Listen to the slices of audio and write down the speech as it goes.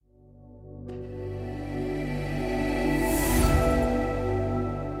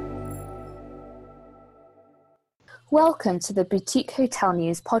Welcome to the Boutique Hotel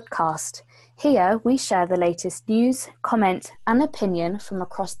News podcast. Here we share the latest news, comment and opinion from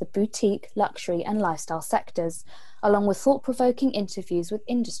across the boutique, luxury and lifestyle sectors, along with thought-provoking interviews with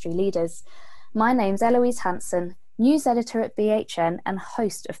industry leaders. My name's Eloise Hanson, news editor at BHN and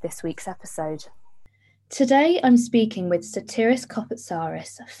host of this week's episode. Today I'm speaking with Sotirios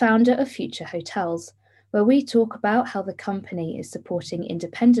Kopatsaris, founder of Future Hotels, where we talk about how the company is supporting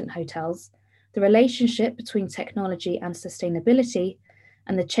independent hotels, the relationship between technology and sustainability,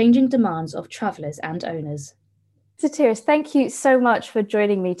 and the changing demands of travellers and owners. Sotirios, thank you so much for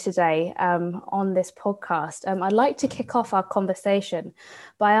joining me today on this podcast. I'd like to kick off our conversation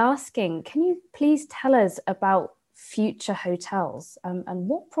by asking, can you please tell us about Future Hotels and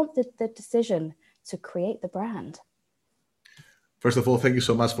what prompted the decision to create the brand? First of all, thank you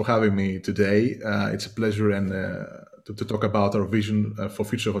so much for having me today. It's a pleasure and to talk about our vision for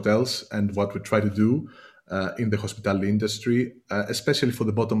Future Hotels and what we try to do in the hospitality industry, especially for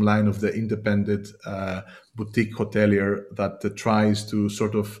the bottom line of the independent boutique hotelier that tries to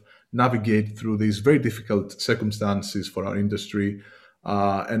sort of navigate through these very difficult circumstances for our industry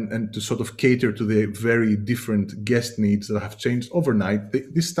and to sort of cater to the very different guest needs that have changed overnight.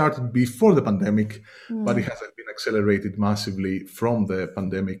 This started before the pandemic, but it has been accelerated massively from the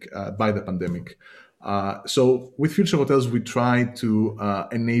pandemic, by the pandemic. So with Future Hotels, we try to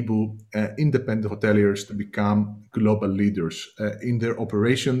enable independent hoteliers to become global leaders in their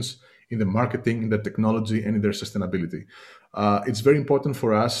operations, in the marketing, in the technology, and in their sustainability. It's very important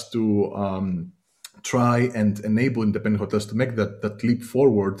for us to try and enable independent hotels to make that leap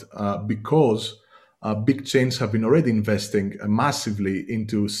forward because big chains have been already investing massively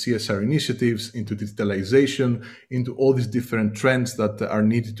into CSR initiatives, into digitalization, into all these different trends that are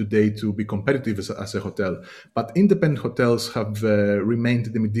needed today to be competitive as a hotel. But independent hotels have remained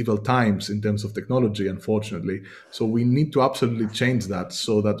in the medieval times in terms of technology, unfortunately. So we need to absolutely change that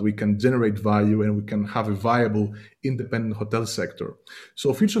so that we can generate value and we can have a viable independent hotel sector.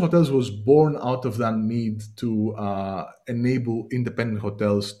 So Future Hotels was born out of that need to enable independent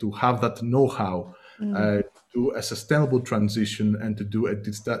hotels to have that know-how to do a sustainable transition and to do a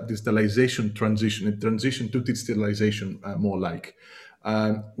digitalization transition, a transition to digitalization more like.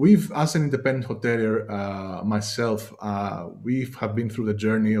 We've, as an independent hotelier, myself, we have been through the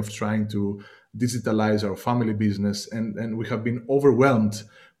journey of trying to digitalize our family business and we have been overwhelmed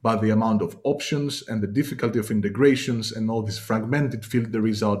by the amount of options and the difficulty of integrations and all this fragmented field there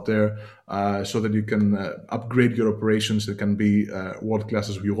is out there so that you can upgrade your operations that can be world-class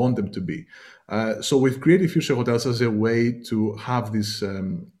as we want them to be. So we've created Future Hotels as a way to have this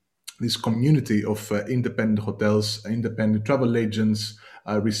community of independent hotels, independent travel agents,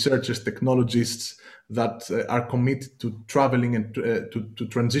 researchers, technologists that are committed to traveling and to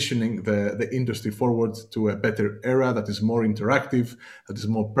transitioning the industry forward to a better era that is more interactive, that is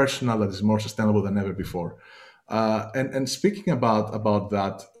more personal, that is more sustainable than ever before. And speaking about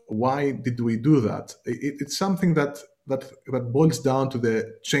that, why did we do that? It's something that boils down to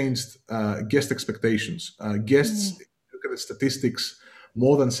the changed guest expectations. Guests, look at the statistics,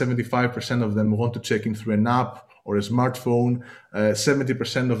 more than 75% of them want to check in through an app or a smartphone.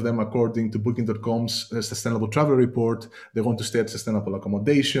 70% of them, according to Booking.com's Sustainable Travel Report, they want to stay at sustainable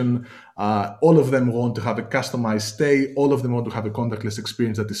accommodation. All of them want to have a customized stay. All of them want to have a contactless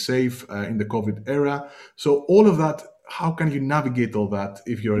experience that is safe in the COVID era. So all of that, how can you navigate all that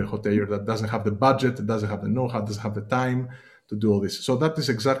if you're a hotelier that doesn't have the budget, that doesn't have the know-how, doesn't have the time to do all this? So that is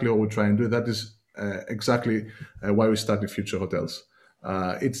exactly what we try and do. That is exactly why we started Future Hotels.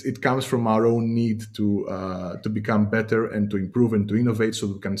 It comes from our own need to become better and to improve and to innovate so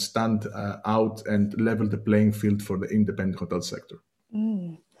we can stand out and level the playing field for the independent hotel sector.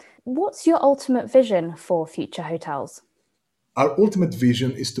 What's your ultimate vision for Future Hotels? Our ultimate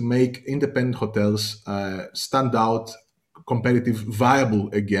vision is to make independent hotels stand out, competitive, viable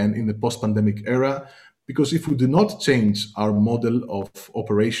again in the post-pandemic era. Because if we do not change our model of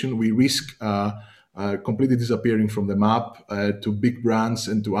operation, we risk completely disappearing from the map to big brands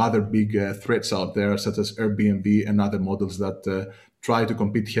and to other big threats out there, such as Airbnb and other models that try to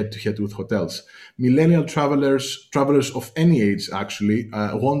compete head-to-head with hotels. Millennial travelers of any age actually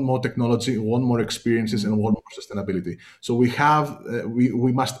want more technology, want more experiences, and want more sustainability. So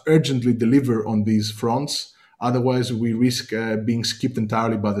we must urgently deliver on these fronts. Otherwise, we risk being skipped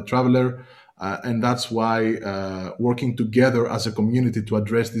entirely by the traveler. And that's why working together as a community to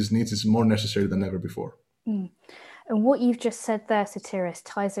address these needs is more necessary than ever before. And what you've just said there, Sotirios,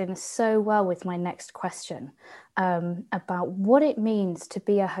 ties in so well with my next question about what it means to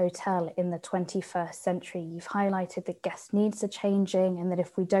be a hotel in the 21st century. You've highlighted that guest needs are changing and that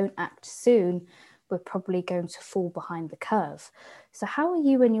if we don't act soon, we're probably going to fall behind the curve. So how are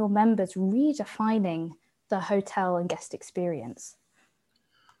you and your members redefining the hotel and guest experience?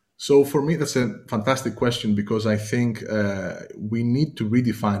 So for me, that's a fantastic question, because I think we need to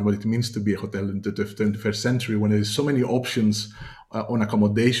redefine what it means to be a hotel in the 21st century, when there's so many options on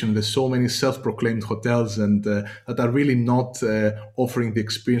accommodation. There's so many self-proclaimed hotels and that are really not offering the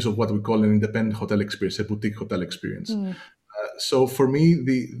experience of what we call an independent hotel experience, a boutique hotel experience. So for me,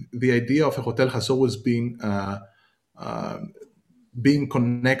 the idea of a hotel has always been being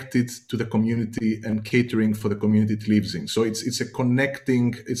connected to the community and catering for the community it lives in. So it's a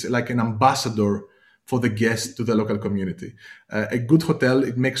connecting, it's like an ambassador for the guest to the local community. A good hotel,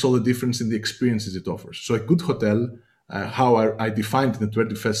 it makes all the difference in the experiences it offers. So a good hotel, how I defined in the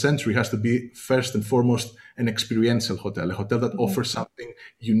 21st century, has to be first and foremost an experiential hotel, a hotel that offers something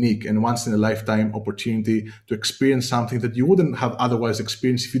unique and once in a lifetime opportunity to experience something that you wouldn't have otherwise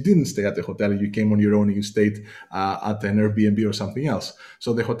experienced if you didn't stay at the hotel, you came on your own and you stayed at an Airbnb or something else.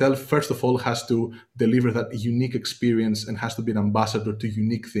 So the hotel, first of all, has to deliver that unique experience and has to be an ambassador to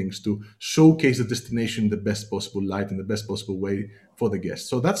unique things, to showcase the destination in the best possible light, in the best possible way for the guests.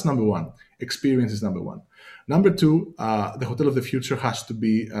 So that's number one. Experience is number one. Number two, the hotel of the future has to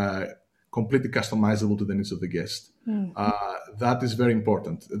be completely customizable to the needs of the guest. That is very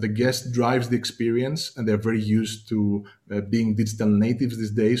important. The guest drives the experience, and they're very used to being digital natives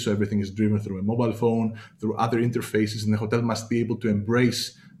these days. So everything is driven through a mobile phone, through other interfaces, and the hotel must be able to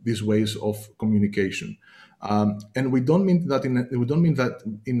embrace these ways of communication. And we don't mean that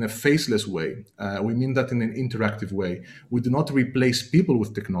in a faceless way. We mean that in an interactive way. We do not replace people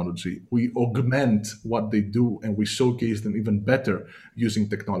with technology. We augment what they do, and we showcase them even better using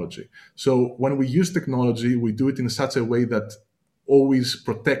technology. So when we use technology, we do it in such a way that always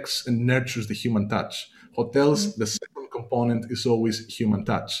protects and nurtures the human touch. Hotels, the second component is always human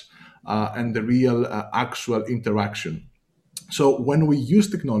touch and the real actual interaction. So when we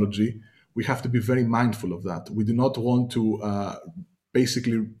use technology, we have to be very mindful of that. We do not want to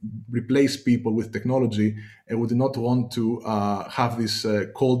basically replace people with technology, and we do not want to have this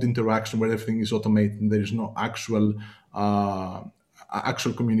cold interaction where everything is automated and there is no actual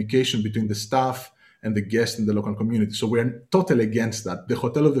communication between the staff and the guests in the local community. So we're totally against that. The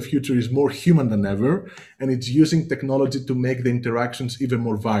hotel of the future is more human than ever, and it's using technology to make the interactions even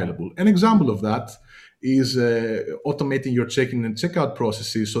more valuable. An example of that is automating your check-in and check-out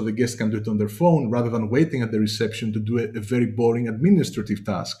processes so the guests can do it on their phone rather than waiting at the reception to do a very boring administrative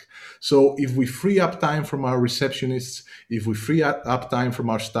task. So if we free up time from our receptionists, if we free up time from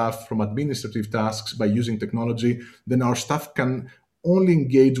our staff from administrative tasks by using technology, then our staff can only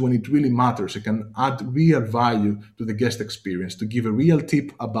engage when it really matters. It can add real value to the guest experience, to give a real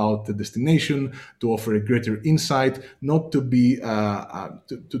tip about the destination, to offer a greater insight, not to be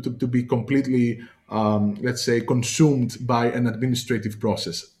to be completely let's say, consumed by an administrative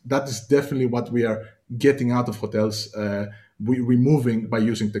process. That is definitely what we are getting out of hotels, removing by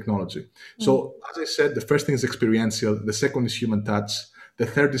using technology. So, as I said, the first thing is experiential. The second is human touch. The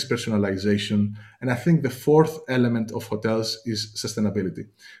third is personalization. And I think the fourth element of hotels is sustainability.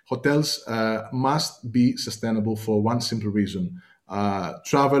 Hotels must be sustainable for one simple reason.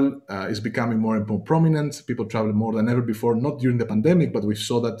 Travel is becoming more and more prominent. People travel more than ever before, not during the pandemic, but we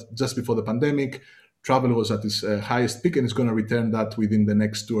saw that just before the pandemic, travel was at its highest peak, and it's going to return that within the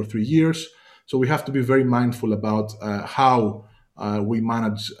next 2 or 3 years. So we have to be very mindful about how we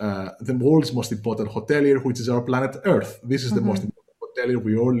manage the world's most important hotelier, which is our planet Earth. This is the most important hotelier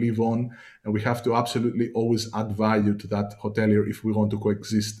we all live on, and we have to absolutely always add value to that hotelier if we want to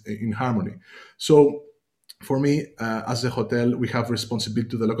coexist in harmony. So for me, as a hotel, we have responsibility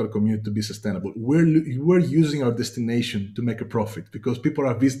to the local community to be sustainable. We're using our destination to make a profit because people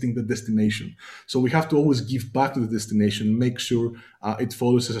are visiting the destination. So we have to always give back to the destination, make sure it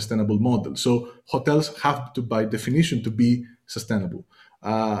follows a sustainable model. So hotels have to, by definition, to be sustainable.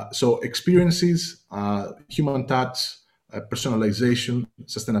 So experiences, human touch, personalization,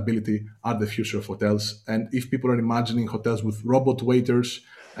 sustainability are the future of hotels. And if people are imagining hotels with robot waiters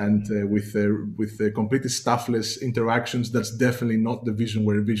and with completely staffless interactions, that's definitely not the vision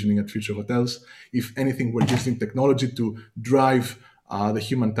we're envisioning at future hotels. If anything, we're using technology to drive the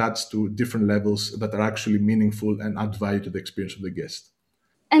human touch to different levels that are actually meaningful and add value to the experience of the guest.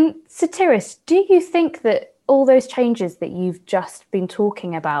 And Sotirios, do you think that all those changes that you've just been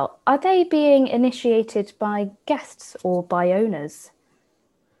talking about, are they being initiated by guests or by owners?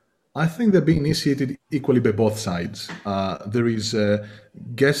 I think they're being initiated equally by both sides. There is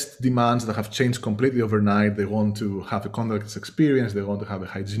guest demands that have changed completely overnight. They want to have a contactless experience. They want to have a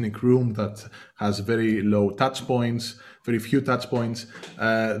hygienic room that has very low touch points, very few touch points.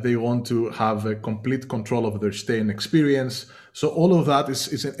 They want to have a complete control of their stay and experience. So all of that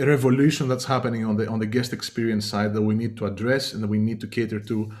is a revolution that's happening on the guest experience side that we need to address and that we need to cater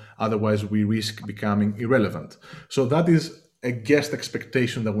to. Otherwise, we risk becoming irrelevant. So that is a guest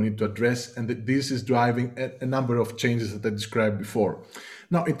expectation that we need to address, and that this is driving a number of changes that I described before.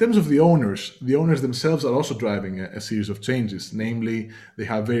 Now, in terms of the owners themselves are also driving a series of changes. Namely, they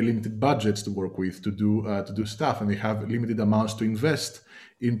have very limited budgets to work with to do stuff, and they have limited amounts to invest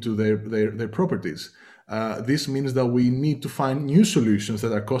into their properties. This means that we need to find new solutions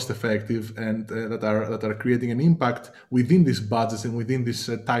that are cost effective and that are creating an impact within these budgets and within these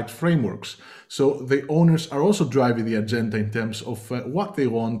tight frameworks. So the owners are also driving the agenda in terms of what they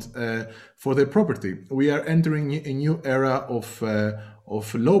want for their property. We are entering a new era of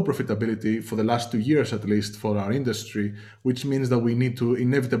low profitability for the last 2 years, at least for our industry, which means that we need to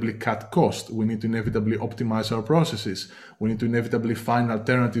inevitably cut costs. We need to inevitably optimize our processes. We need to inevitably find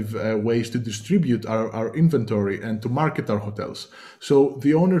alternative ways to distribute our inventory and to market our hotels. So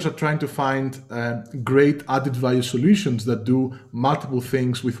the owners are trying to find great added value solutions that do multiple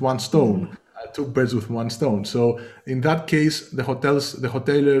things with one stone. Two birds with one stone. So in that case, the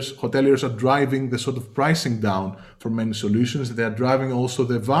hoteliers are driving the sort of pricing down for many solutions. They are driving also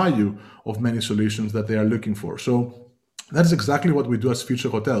the value of many solutions that they are looking for. So that is exactly what we do as Future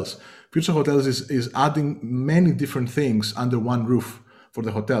Hotels. Future Hotels is adding many different things under one roof. For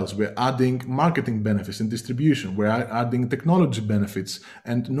the hotels, we're adding marketing benefits and distribution. We're adding technology benefits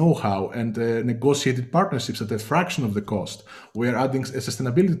and know-how and negotiated partnerships at a fraction of the cost. We're adding a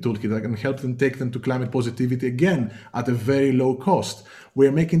sustainability toolkit that can help them take them to climate positivity again at a very low cost.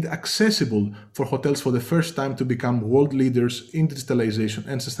 We're making it accessible for hotels for the first time to become world leaders in digitalization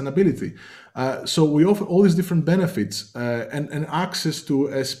and sustainability. So we offer all these different benefits and access to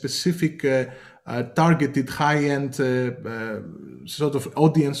a specific targeted high-end sort of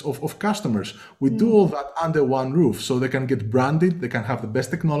audience of customers. We do all that under one roof, so they can get branded, they can have the best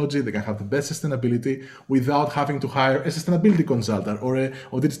technology, they can have the best sustainability without having to hire a sustainability consultant or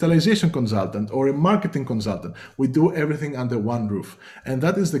digitalization consultant or a marketing consultant. We do everything under one roof. And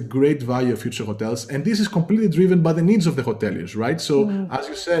that is the great value of Future Hotels. And this is completely driven by the needs of the hoteliers, right? So as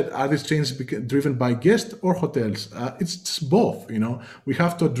you said, are these changes driven by guests or hotels? It's just both, you know. We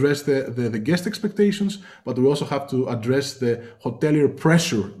have to address the guest expectations, but we also have to address the hotelier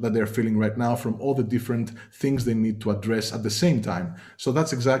pressure that they're feeling right now from all the different things they need to address at the same time. So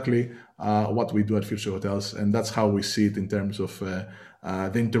that's exactly what we do at Future Hotels, and that's how we see it in terms of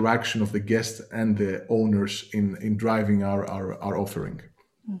the interaction of the guests and the owners in driving our offering.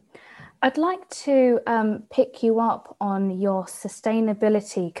 I'd like to pick you up on your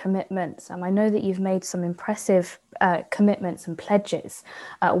sustainability commitments. I know that you've made some impressive commitments and pledges,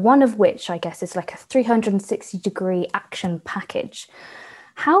 one of which I guess is like a 360-degree action package.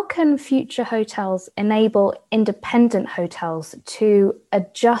 How can Future Hotels enable independent hotels to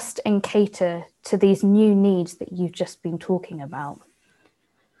adjust and cater to these new needs that you've just been talking about?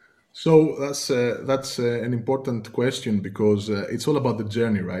 So that's an important question because it's all about the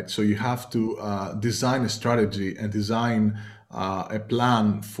journey, right? So you have to design a strategy and design a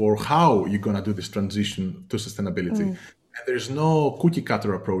plan for how you're going to do this transition to sustainability. And there's no cookie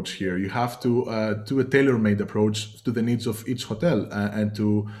cutter approach here. You have to do a tailor-made approach to the needs of each hotel and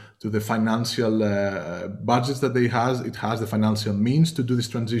to the financial budgets that it has the financial means to do this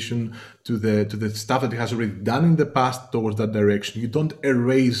transition, to the stuff that it has already done in the past towards that direction. You don't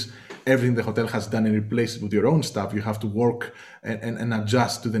erase everything the hotel has done and replace it with your own stuff. You have to work and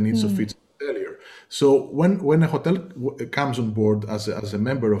adjust to the needs of each hotelier. So when a hotel comes on board as a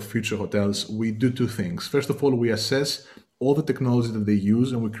member of Future Hotels, we do two things. First of all, we assess all the technology that they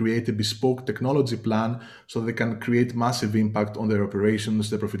use, and we create a bespoke technology plan so they can create massive impact on their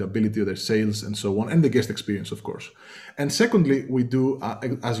operations, their profitability of their sales, and so on, and the guest experience, of course. And secondly, we do,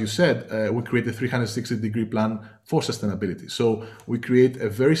 as you said, we create a 360-degree plan for sustainability. So we create a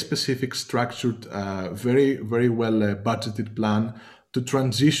very specific, structured, very, very well budgeted plan to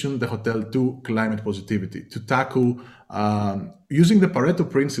transition the hotel to climate positivity, to tackle using the Pareto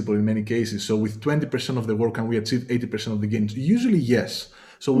principle in many cases. So with 20% of the work, can we achieve 80% of the gains? Usually, yes.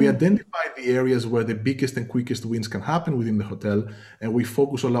 So we identify the areas where the biggest and quickest wins can happen within the hotel, and we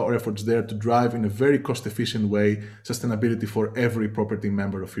focus all our efforts there to drive in a very cost-efficient way sustainability for every property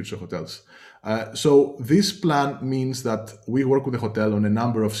member of Future Hotels. So this plan means that we work with the hotel on a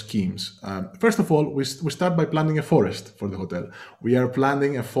number of schemes. First of all, we start by planting a forest for the hotel. We are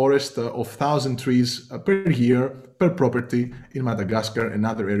planting a forest of 1,000 trees per year, per property in Madagascar and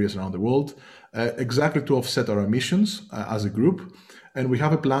other areas around the world, exactly to offset our emissions as a group. And we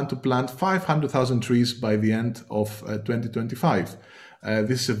have a plan to plant 500,000 trees by the end of 2025.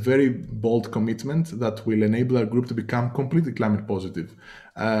 This is a very bold commitment that will enable our group to become completely climate positive.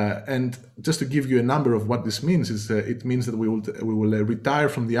 And just to give you a number of what this means, is it means that we will retire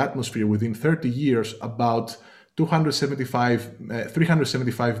from the atmosphere within 30 years about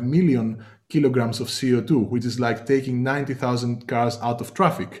 375 million kilograms of CO2, which is like taking 90,000 cars out of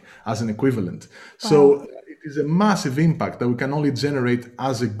traffic as an equivalent. Wow. So it is a massive impact that we can only generate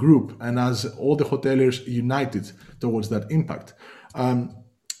as a group and as all the hoteliers united towards that impact.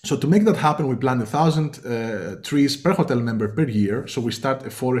 So to make that happen, we plant 1,000 trees per hotel member per year. So we start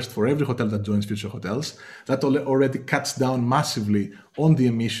a forest for every hotel that joins Future Hotels. That already cuts down massively on the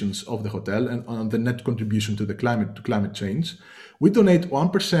emissions of the hotel and on the net contribution to the climate change. We donate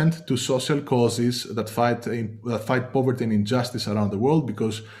 1% to social causes that fight poverty and injustice around the world,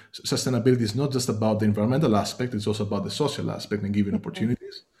 because sustainability is not just about the environmental aspect, it's also about the social aspect and giving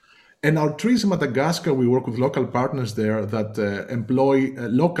opportunities. And our trees in Madagascar, we work with local partners there that employ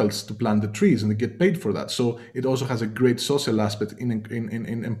locals to plant the trees, and they get paid for that. So it also has a great social aspect in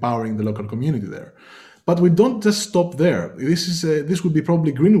empowering the local community there. But we don't just stop there. This would be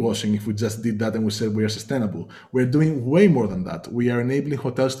probably greenwashing if we just did that and we said we are sustainable. We're doing way more than that. We are enabling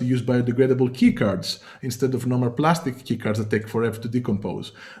hotels to use biodegradable key cards instead of normal plastic key cards that take forever to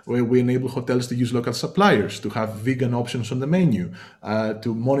decompose. Where we enable hotels to use local suppliers, to have vegan options on the menu,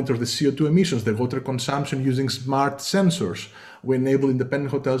 to monitor the CO2 emissions, the water consumption using smart sensors. We enable independent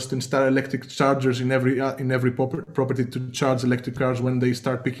hotels to install electric chargers in every property to charge electric cars when they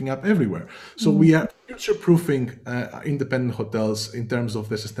start picking up everywhere. So we are future-proofing independent hotels in terms of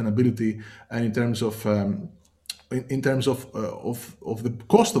the sustainability and in terms of the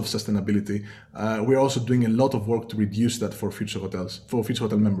cost of sustainability. We're also doing a lot of work to reduce that for Future Hotels, for Future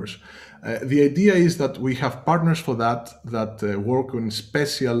Hotel members. The idea is that we have partners for that work on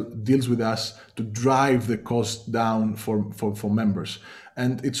special deals with us to drive the cost down for members.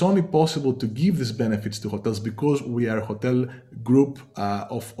 And it's only possible to give these benefits to hotels because we are a hotel group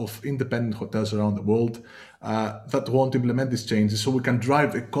of independent hotels around the world that want to implement these changes, so we can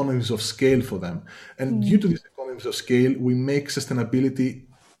drive economies of scale for them. And due to these economies of scale, we make sustainability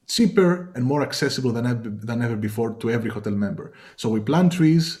cheaper and more accessible than ever before to every hotel member. So we plant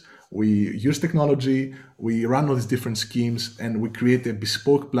trees, we use technology, we run all these different schemes, and we create a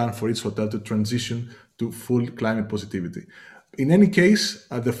bespoke plan for each hotel to transition to full climate positivity. In any case,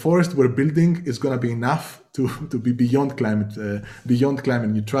 the forest we're building is going to be enough to be beyond climate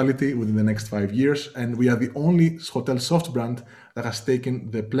neutrality within the next 5 years, and we are the only hotel soft brand that has taken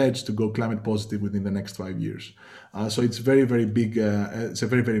the pledge to go climate positive within the next 5 years. So it's very, very big. It's a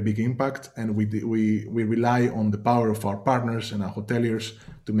very, very big impact, and we rely on the power of our partners and our hoteliers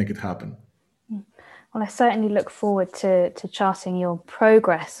to make it happen. Well, I certainly look forward to charting your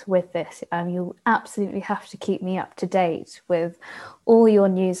progress with this. You'll absolutely have to keep me up to date with all your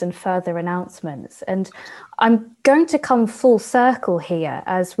news and further announcements. And I'm going to come full circle here.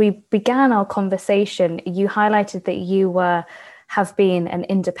 As we began our conversation, you highlighted that you have been an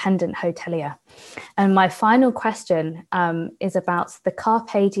independent hotelier. And my final question is about the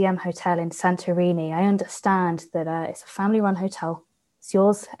Carpe Diem Hotel in Santorini. I understand that it's a family-run hotel. It's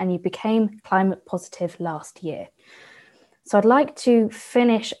yours, and you became climate positive last year. So I'd like to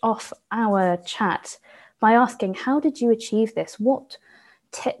finish off our chat by asking, how did you achieve this? What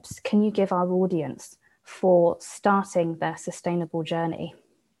tips can you give our audience for starting their sustainable journey?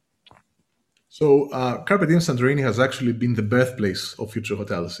 So Carpe Diem Santorini has actually been the birthplace of Future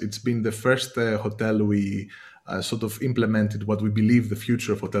Hotels. It's been the first hotel we sort of implemented what we believe the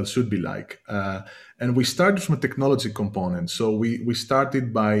future of hotels should be like. And we started from a technology component. So we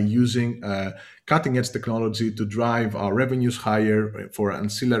started by using cutting edge technology to drive our revenues higher for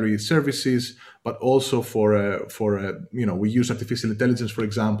ancillary services, but also we use artificial intelligence, for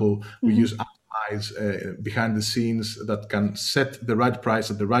example. We use eyes behind the scenes that can set the right price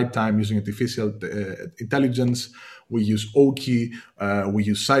at the right time using artificial intelligence. We use Oki, we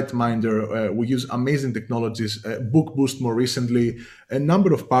use SiteMinder, we use amazing technologies, BookBoost more recently, a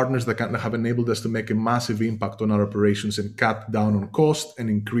number of partners that have enabled us to make a massive impact on our operations and cut down on cost and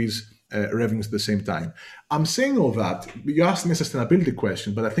increase revenues at the same time. I'm saying all that. You asked me a sustainability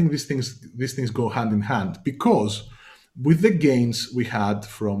question, but I think these things go hand in hand, because with the gains we had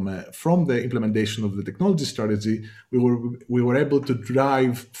from the implementation of the technology strategy, we were able to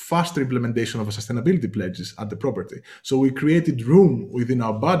drive faster implementation of sustainability pledges at the property. So we created room within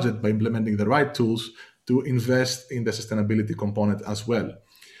our budget by implementing the right tools to invest in the sustainability component as well.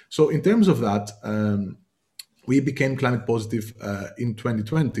 So in terms of that, we became climate positive in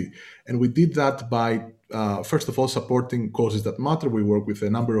 2020, and we did that by first of all supporting causes that matter. We work with a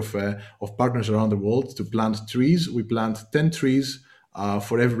number of partners around the world to plant trees. We plant 10 trees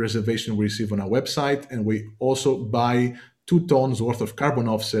for every reservation we receive on our website, and we also buy 2 tons worth of carbon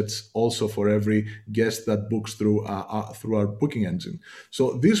offsets also for every guest that books through our booking engine.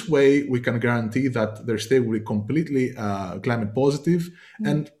 So this way we can guarantee that their stay will be completely climate positive.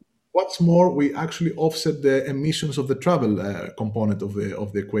 And what's more, we actually offset the emissions of the travel component of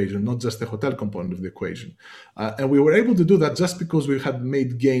the equation, not just the hotel component of the equation. And we were able to do that just because we had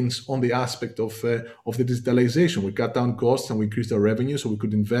made gains on the aspect of the digitalization. We cut down costs and we increased our revenue, so we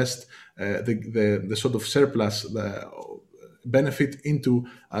could invest the sort of surplus benefit into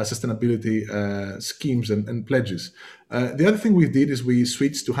sustainability schemes and pledges. The other thing we did is we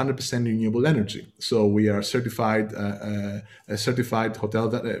switched to 100% renewable energy. So we are certified, a certified hotel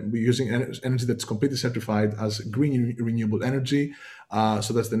that we're using energy that's completely certified as green renewable energy.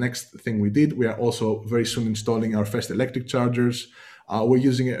 So that's the next thing we did. We are also very soon installing our first electric chargers. We're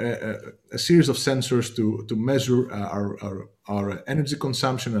using a series of sensors to measure our energy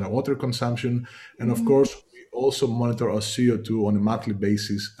consumption and our water consumption. And of course, we also monitor our CO2 on a monthly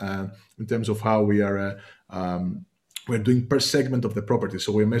basis in terms of how we're doing per segment of the property.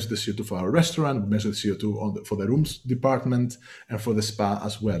 So we measure the CO2 for our restaurant, we measure the CO2 for the rooms department, and for the spa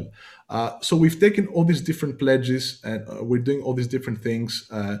as well. So we've taken all these different pledges, and we're doing all these different things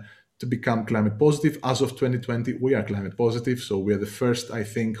to become climate positive. As of 2020, we are climate positive. So we are the first, I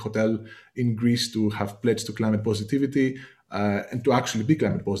think, hotel in Greece to have pledged to climate positivity and to actually be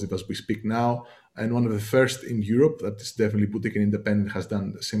climate positive as we speak now. And one of the first in Europe that is definitely Boutique and Independent has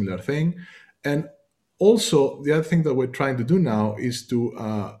done a similar thing. And also, the other thing that we're trying to do now is to,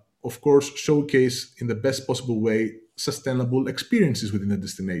 of course, showcase in the best possible way sustainable experiences within the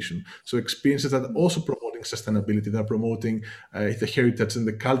destination. So experiences that are also promoting sustainability, that are promoting the heritage and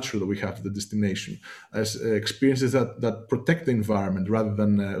the culture that we have at the destination, as experiences that protect the environment rather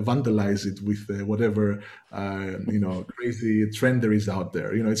than vandalize it with whatever crazy trend there is out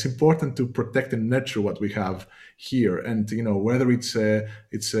there. It's important to protect and nurture what we have here, and whether it's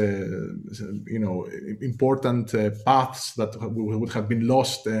important paths that would have been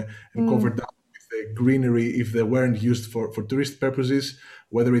lost and covered up with greenery if they weren't used for tourist purposes,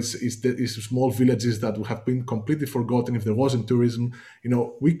 whether it's small villages that would have been completely forgotten if there wasn't tourism.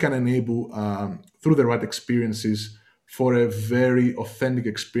 We can enable through the right experiences for a very authentic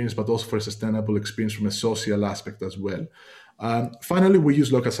experience, but also for a sustainable experience from a social aspect as well. Finally, we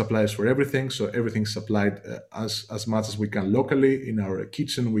use local suppliers for everything. So everything's supplied as much as we can locally. In our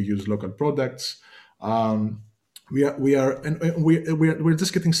kitchen, we use local products. We're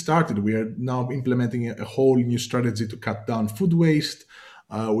just getting started. We are now implementing a whole new strategy to cut down food waste.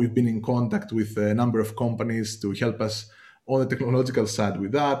 We've been in contact with a number of companies to help us on the technological side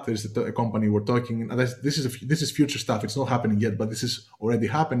with that. There's a company we're talking, and this is future stuff. It's not happening yet, but this is already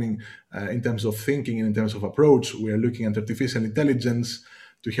happening in terms of thinking and in terms of approach. We are looking at artificial intelligence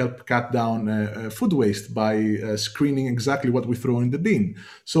to help cut down food waste by screening exactly what we throw in the bin.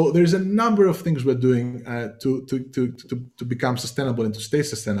 So there's a number of things we're doing to become sustainable and to stay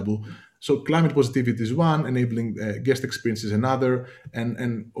sustainable. So climate positivity is one, enabling guest experience is another,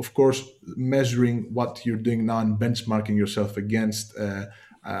 and of course measuring what you're doing now and benchmarking yourself against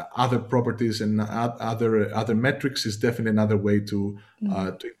other properties and other metrics is definitely another way to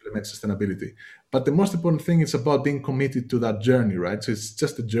implement sustainability. But the most important thing is about being committed to that journey, right? So it's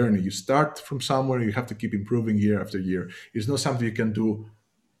just a journey. You start from somewhere, you have to keep improving year after year. It's not something you can do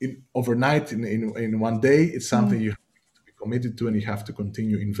overnight in one day. It's something you have to be committed to and you have to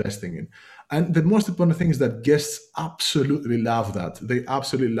continue investing in. And the most important thing is that guests absolutely love that. They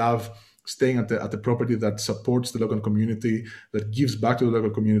absolutely love staying at the property that supports the local community, that gives back to the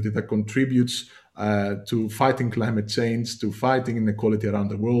local community, that contributes to fighting climate change, to fighting inequality around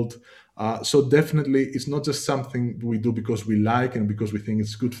the world. So definitely, it's not just something we do because we like and because we think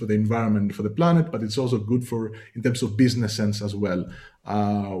it's good for the environment, for the planet, but it's also good in terms of business sense as well.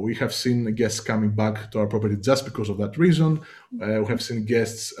 We have seen guests coming back to our property just because of that reason. We have seen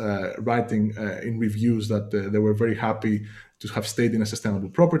guests writing in reviews that they were very happy to have stayed in a sustainable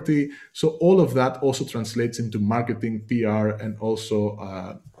property. So all of that also translates into marketing, PR, and also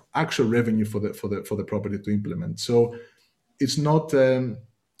actual revenue for the property to implement. So it's not.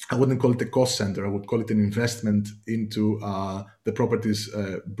 I wouldn't call it a cost center. I would call it an investment into the property's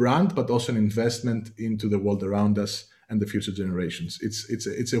brand, but also an investment into the world around us and the future generations.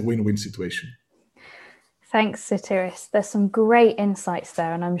 It's a win-win situation. Thanks, Sotiris. There's some great insights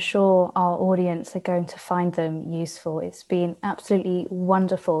there, and I'm sure our audience are going to find them useful. It's been absolutely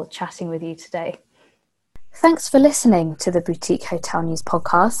wonderful chatting with you today. Thanks for listening to the Boutique Hotel News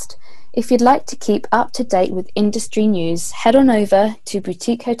podcast. If you'd like to keep up to date with industry news, head on over to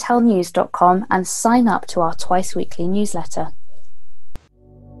boutiquehotelnews.com and sign up to our twice weekly newsletter.